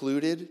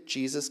precluded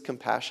Jesus'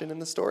 compassion in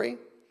the story?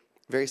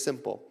 Very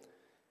simple.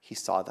 He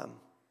saw them.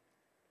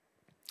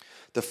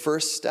 The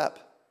first step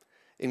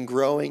in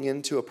growing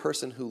into a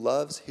person who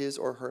loves his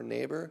or her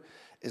neighbor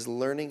is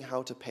learning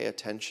how to pay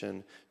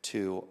attention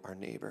to our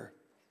neighbor,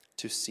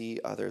 to see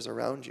others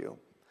around you.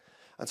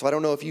 And so I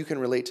don't know if you can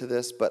relate to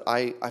this, but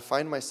I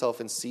find myself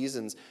in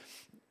seasons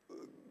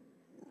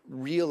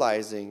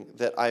realizing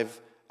that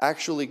I've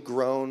actually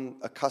grown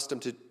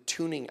accustomed to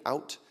tuning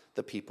out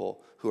the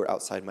people who are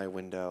outside my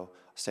window,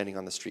 standing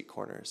on the street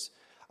corners.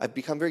 I've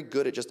become very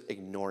good at just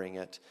ignoring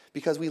it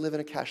because we live in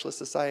a cashless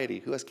society.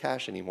 Who has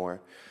cash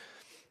anymore?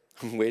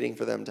 I'm waiting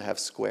for them to have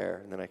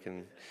Square, and then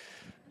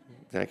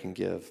I can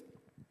give.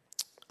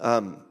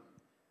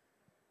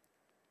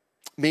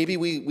 Maybe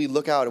we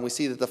look out and we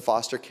see that the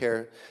foster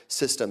care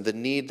system, the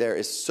need there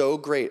is so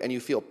great, and you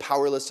feel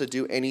powerless to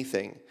do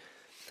anything.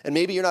 And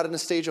maybe you're not in a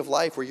stage of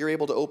life where you're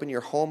able to open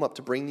your home up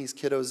to bring these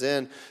kiddos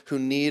in who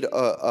need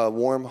a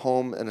warm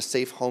home and a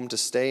safe home to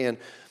stay in.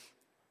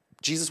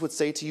 Jesus would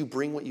say to you,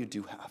 bring what you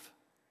do have.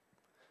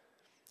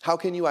 How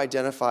can you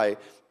identify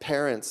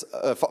parents,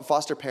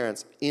 foster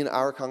parents in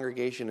our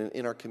congregation and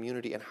in our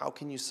community, and how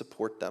can you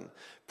support them,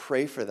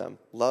 pray for them,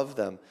 love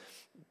them,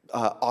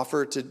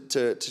 offer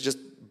to just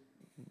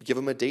give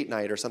them a date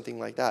night or something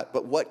like that?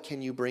 But what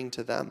can you bring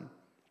to them?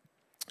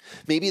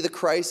 Maybe the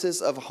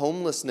crisis of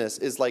homelessness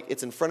is like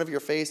it's in front of your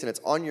face and it's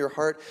on your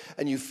heart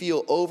and you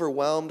feel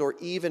overwhelmed or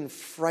even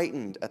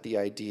frightened at the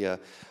idea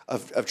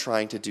of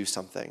trying to do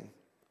something.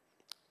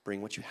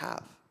 Bring what you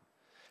have.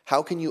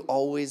 How can you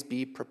always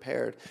be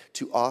prepared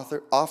to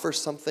offer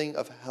something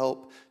of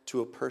help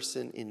to a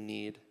person in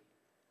need?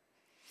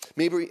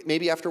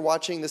 Maybe after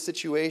watching the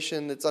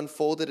situation that's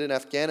unfolded in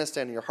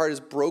Afghanistan, your heart is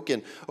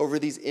broken over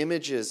these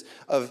images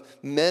of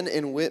men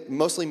and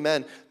mostly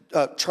men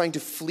trying to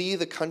flee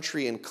the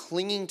country and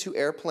clinging to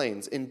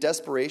airplanes in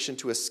desperation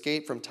to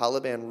escape from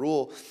Taliban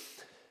rule.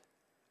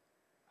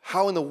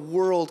 How in the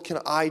world can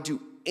I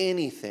do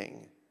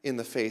anything in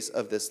the face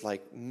of this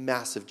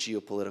massive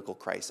geopolitical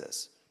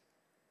crisis?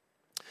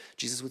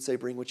 Jesus would say,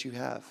 bring what you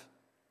have.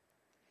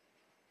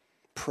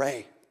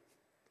 Pray.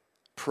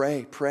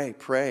 Pray, pray,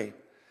 pray.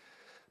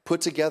 Put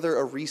together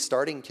a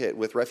restarting kit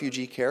with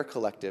Refugee Care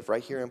Collective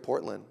right here in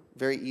Portland.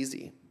 Very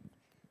easy.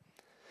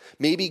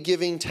 Maybe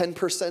giving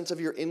 10% of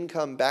your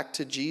income back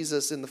to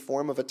Jesus in the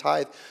form of a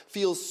tithe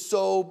feels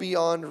so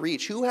beyond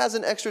reach. Who has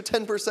an extra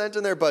 10%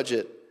 in their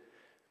budget?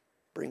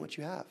 Bring what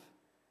you have.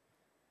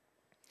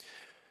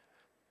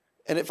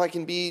 And if I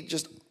can be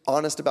just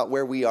honest about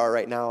where we are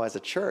right now as a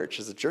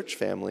church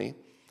family,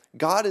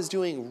 God is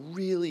doing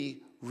really,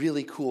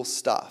 really cool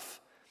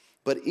stuff,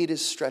 but it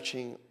is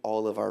stretching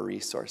all of our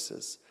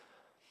resources.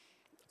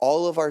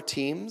 All of our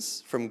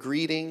teams, from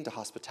greeting to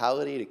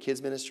hospitality to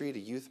kids ministry to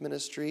youth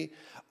ministry,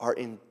 are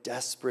in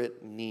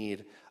desperate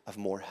need of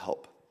more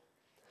help.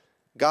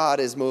 God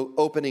is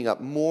opening up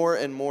more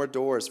and more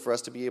doors for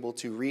us to be able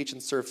to reach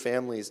and serve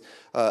families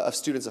of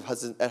students at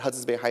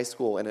Hudson's Bay High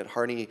School and at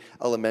Harney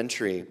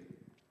Elementary.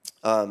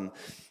 And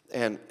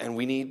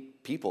we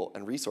need people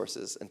and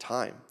resources and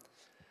time.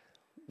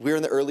 We're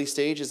in the early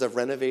stages of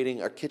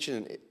renovating our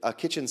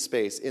kitchen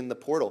space in the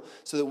portal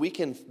so that we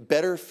can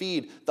better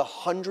feed the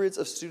hundreds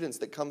of students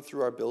that come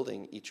through our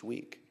building each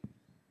week.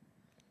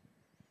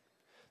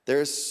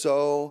 There is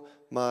so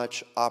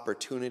much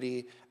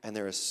opportunity and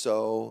there is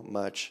so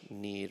much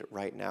need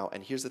right now.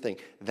 And here's the thing,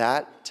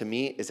 that to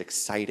me is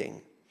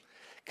exciting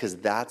because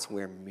that's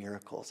where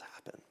miracles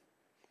happen.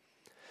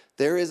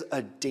 There is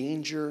a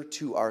danger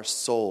to our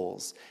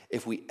souls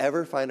if we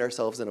ever find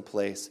ourselves in a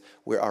place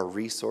where our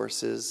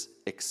resources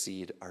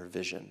exceed our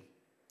vision.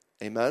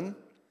 Amen?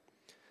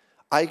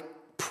 I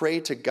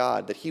pray to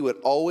God that he would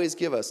always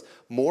give us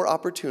more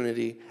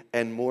opportunity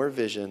and more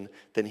vision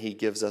than he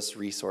gives us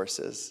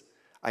resources.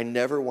 I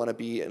never want to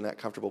be in that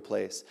comfortable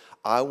place.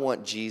 I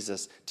want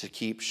Jesus to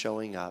keep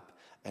showing up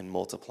and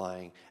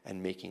multiplying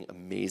and making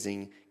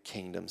amazing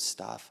kingdom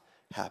stuff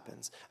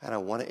happens. And I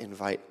want to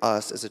invite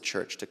us as a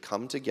church to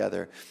come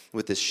together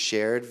with this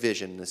shared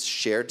vision, this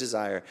shared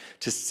desire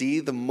to see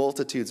the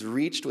multitudes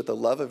reached with the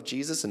love of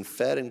Jesus and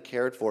fed and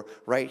cared for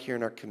right here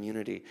in our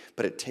community.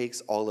 But it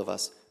takes all of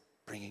us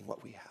bringing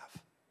what we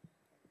have.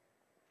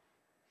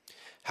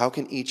 How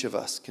can each of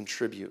us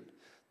contribute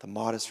the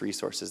modest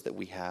resources that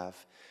we have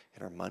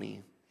in our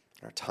money,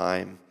 in our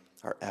time,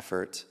 our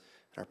effort,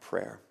 and our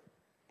prayer?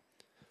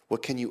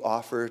 What can you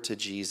offer to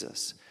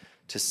Jesus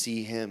to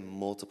see him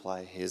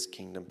multiply his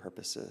kingdom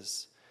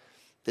purposes?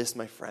 This,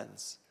 my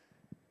friends,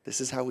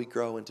 this is how we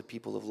grow into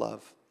people of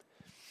love.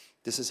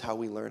 This is how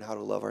we learn how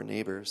to love our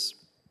neighbors.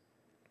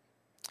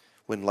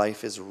 When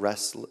life is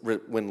relentless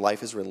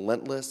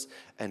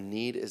and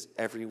need is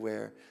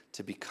everywhere,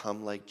 to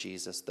become like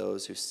Jesus,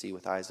 those who see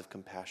with eyes of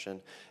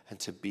compassion, and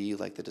to be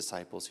like the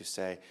disciples who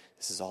say,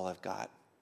 this is all I've got.